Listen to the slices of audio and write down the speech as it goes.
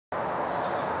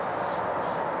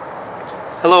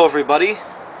Hello everybody,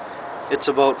 it's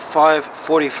about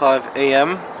 5:45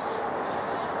 a.m.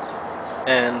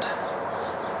 and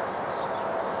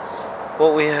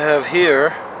what we have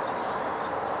here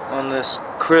on this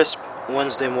crisp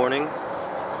Wednesday morning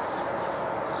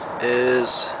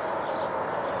is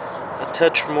a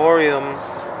Tetramorium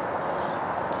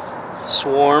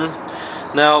swarm.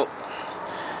 Now,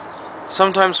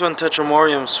 sometimes when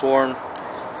Tetramorium swarm,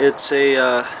 it's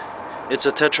a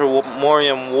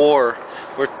Tetramorium war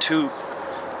where two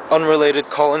unrelated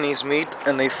colonies meet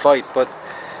and they fight, but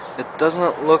it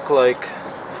doesn't look like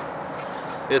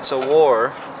it's a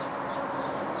war.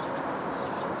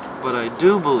 But I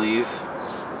do believe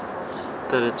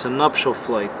that it's a nuptial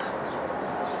flight.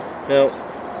 Now,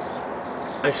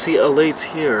 I see alates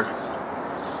here.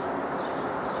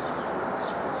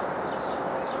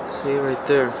 See right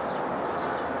there.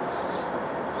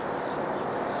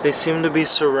 They seem to be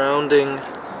surrounding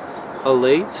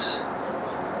alates.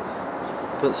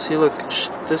 But see, look,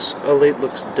 this alate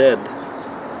looks dead.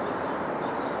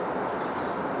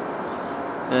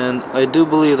 And I do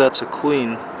believe that's a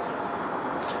queen.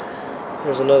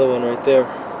 There's another one right there.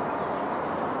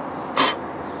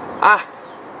 Ah!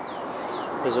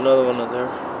 There's another one up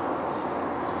there.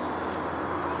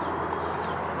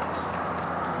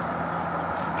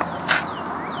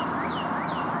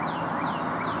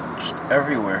 Just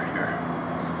everywhere here.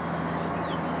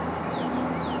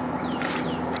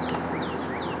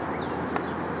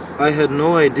 I had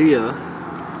no idea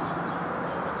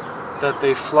that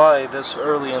they fly this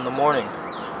early in the morning.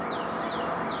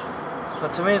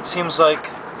 But to me it seems like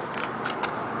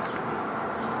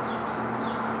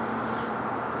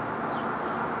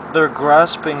they're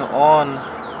grasping on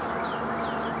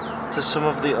to some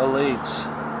of the alates.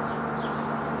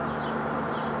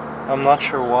 I'm not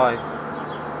sure why.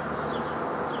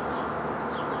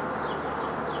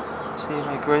 See,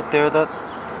 like right there, that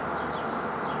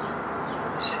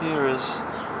this here is...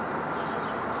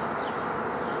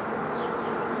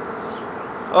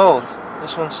 Oh,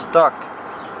 this one's stuck.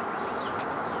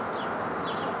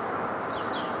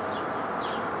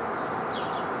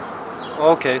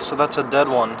 Okay, so that's a dead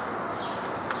one.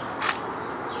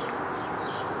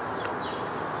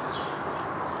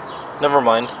 Never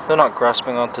mind. They're not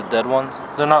grasping onto dead ones.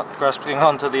 They're not grasping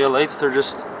onto the alates. They're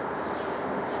just...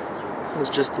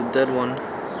 It's just a dead one.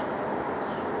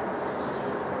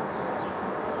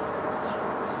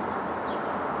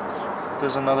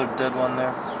 There's another dead one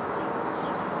there.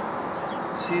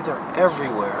 See, they're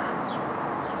everywhere.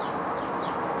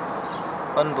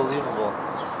 Unbelievable.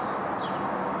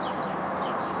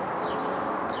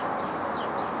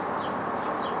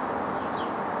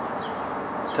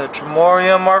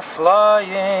 Tetramorium are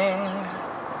flying.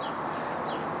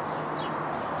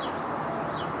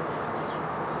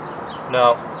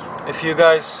 Now, if you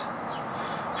guys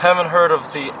haven't heard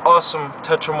of the awesome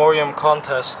Tetramorium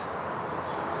contest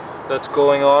that's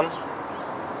going on,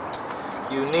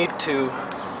 you need to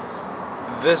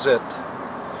visit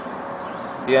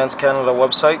the Ants Canada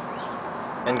website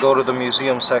and go to the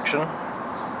museum section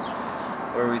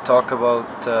where we talk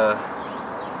about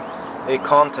a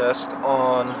contest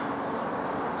on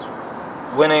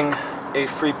winning a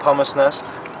free pumice nest.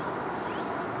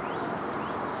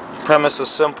 Premise is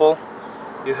simple.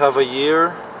 You have a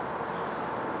year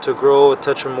to grow a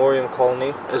Tetramorium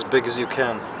colony as big as you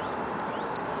can.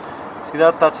 See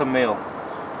that? That's a male.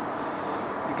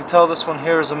 You can tell this one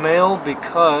here is a male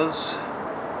because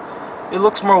it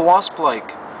looks more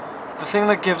wasp-like. The thing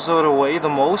that gives it away the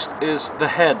most is the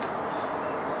head.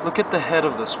 Look at the head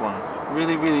of this one.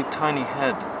 Really, really tiny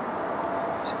head.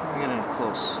 Let's see if we can get in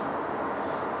close.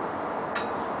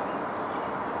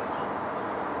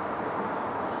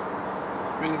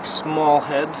 Really small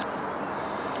head.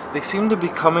 They seem to be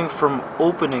coming from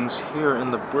openings here in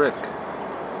the brick.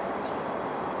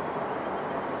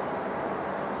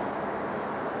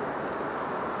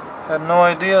 Had no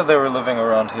idea they were living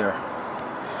around here.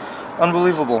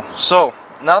 Unbelievable. So,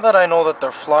 now that I know that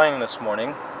they're flying this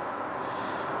morning,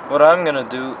 what I'm gonna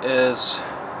do is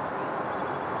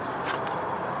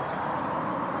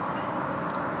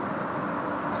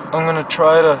I'm gonna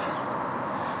try to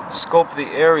scope the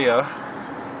area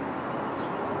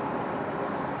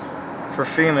for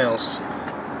females,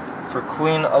 for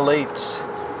queen alates.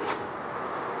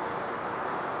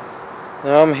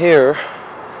 Now I'm here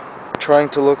trying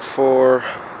to look for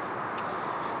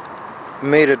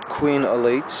mated queen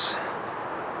alates.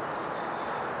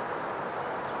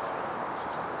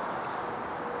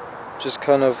 Just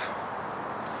kind of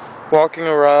walking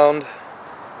around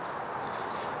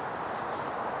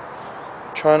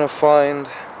trying to find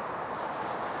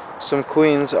some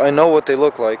queens. I know what they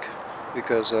look like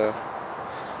because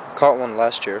Caught one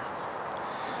last year.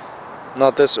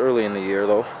 Not this early in the year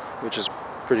though, which is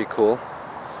pretty cool.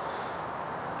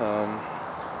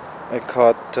 I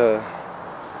caught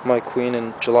my queen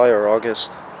in July or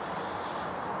August.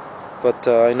 But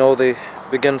I know they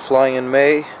begin flying in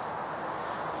May,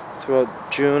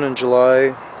 throughout June and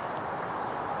July.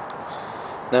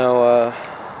 Now,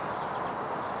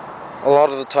 a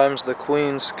lot of the times the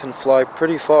queens can fly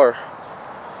pretty far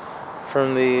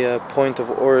from the point of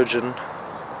origin.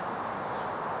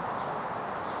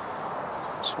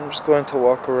 So I'm just going to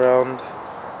walk around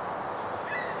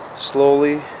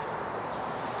slowly,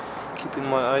 keeping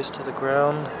my eyes to the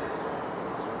ground.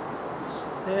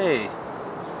 Hey!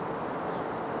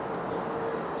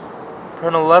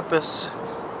 Prenolepis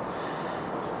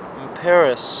in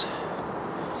Paris.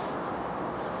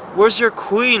 Where's your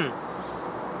queen?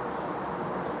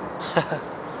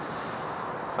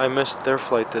 I missed their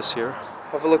flight this year.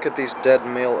 Have a look at these dead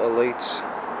male elates.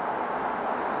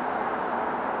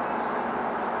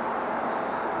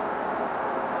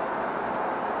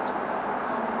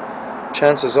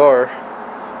 Chances are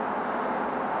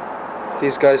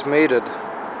these guys mated,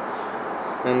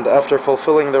 and after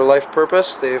fulfilling their life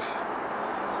purpose, they've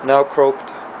now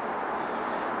croaked.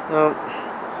 Now,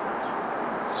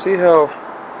 see how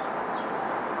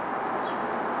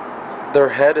their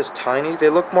head is tiny? They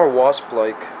look more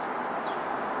wasp-like.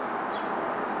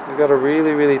 They've got a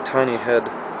really, really tiny head.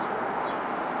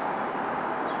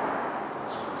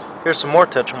 Here's some more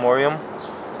Tetramorium,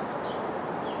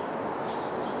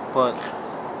 but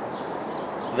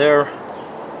they're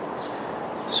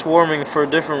swarming for a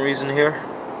different reason here.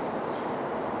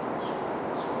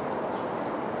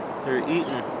 They're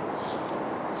eaten.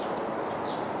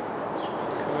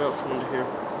 Coming out from under here.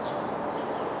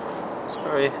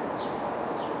 Sorry.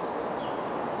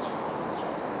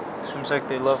 Seems like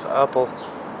they love apple.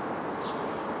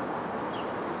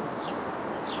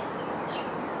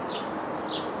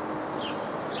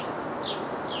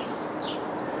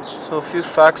 So a few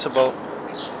facts about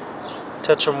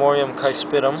Tetramorium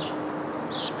caespitum,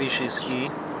 species E.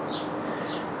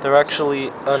 They're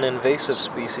actually an invasive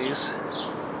species,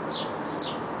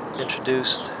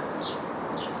 introduced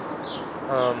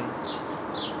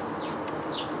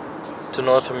to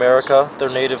North America. They're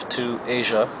native to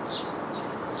Asia,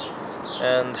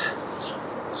 and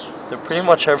they're pretty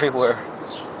much everywhere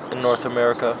in North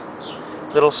America.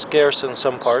 A little scarce in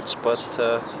some parts, but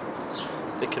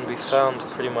they can be found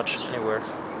pretty much anywhere.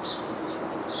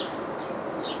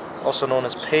 Also known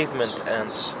as pavement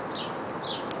ants.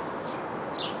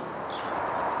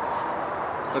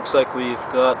 Looks like we've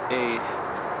got a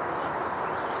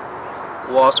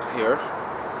wasp here.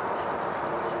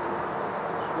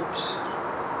 Oops,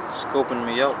 scoping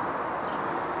me out.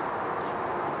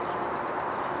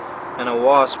 And a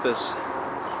wasp is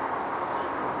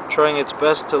trying its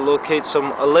best to locate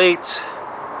some elate.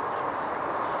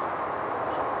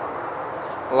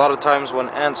 A lot of times when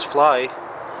ants fly,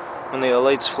 when the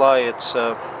elates fly, it's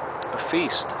a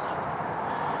feast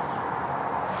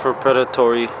for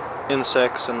predatory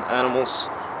insects and animals.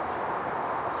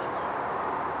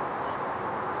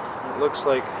 It looks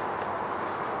like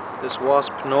this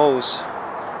wasp knows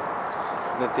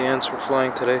that the ants were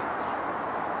flying today.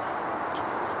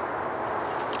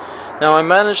 Now I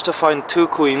managed to find 2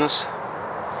 queens,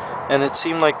 and it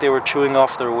seemed like they were chewing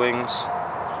off their wings.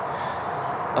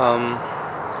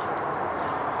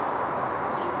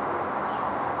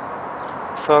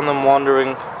 Found them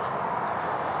wandering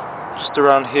just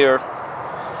around here.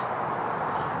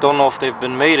 Don't know if they've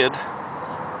been mated,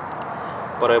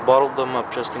 but I bottled them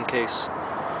up just in case.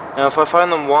 Now if I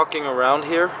find them walking around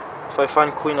here, if I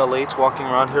find queen elates walking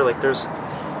around here, like there's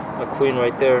a queen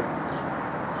right there,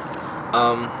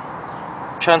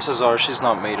 chances are she's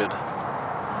not mated.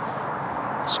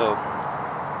 So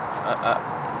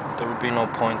there would be no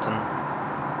point in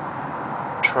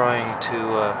trying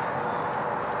to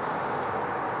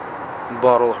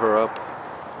bottle her up.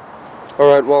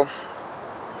 Alright, well,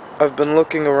 I've been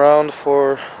looking around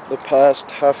for the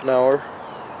past half an hour,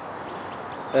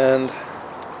 and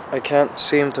I can't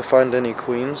seem to find any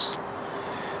queens.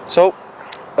 So,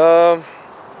 gonna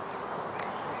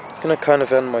kind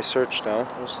of end my search now.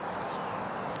 There's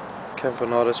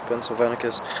Camponotus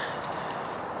pennsylvanicus.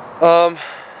 And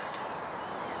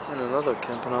another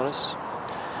Camponotus.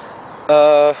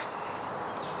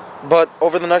 But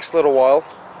over the next little while,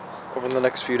 over the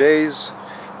next few days,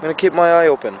 I'm going to keep my eye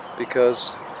open,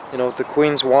 because, you know, the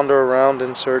queens wander around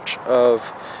in search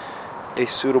of a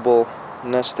suitable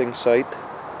nesting site,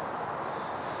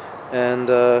 and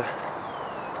at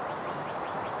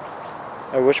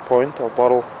which point I'll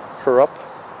bottle her up.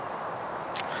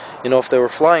 You know, if they were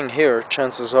flying here,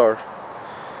 chances are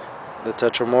the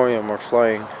Tetramorium are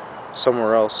flying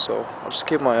somewhere else, so I'll just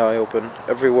keep my eye open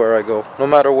everywhere I go, no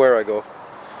matter where I go.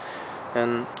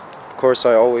 And of course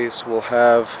I always will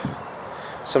have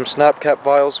some snap cap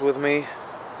vials with me,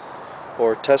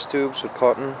 or test tubes with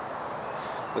cotton.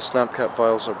 The snap cap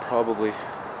vials are probably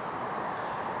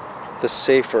the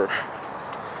safer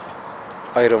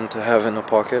item to have in a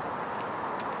pocket.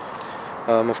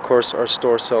 Of course our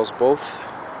store sells both.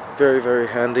 Very, very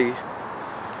handy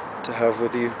to have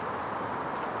with you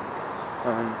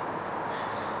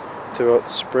throughout the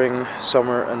spring,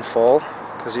 summer, and fall,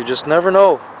 because you just never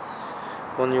know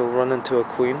when you'll run into a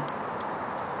queen.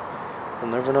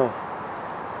 You'll never know.